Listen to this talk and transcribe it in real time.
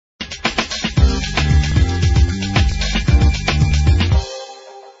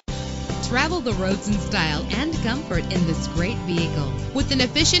Travel the roads in style and comfort in this great vehicle. With an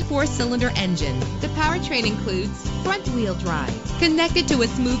efficient 4-cylinder engine, the powertrain includes front-wheel drive, connected to a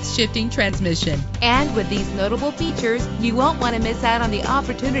smooth shifting transmission. And with these notable features, you won't want to miss out on the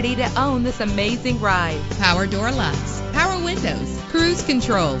opportunity to own this amazing ride. Power door locks, power windows, cruise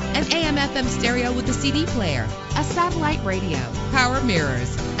control, an AM/FM stereo with a CD player, a satellite radio, power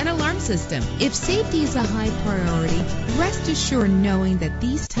mirrors, an alarm system. If safety is a high priority, rest assured knowing that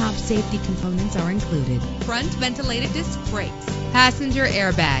these top safety components are included: front ventilated disc brakes, passenger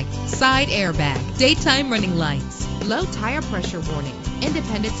airbag, side airbag, daytime running lights, low tire pressure warning,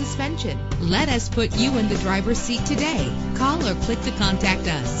 independent suspension. Let us put you in the driver's seat today. Call or click to contact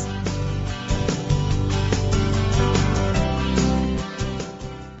us.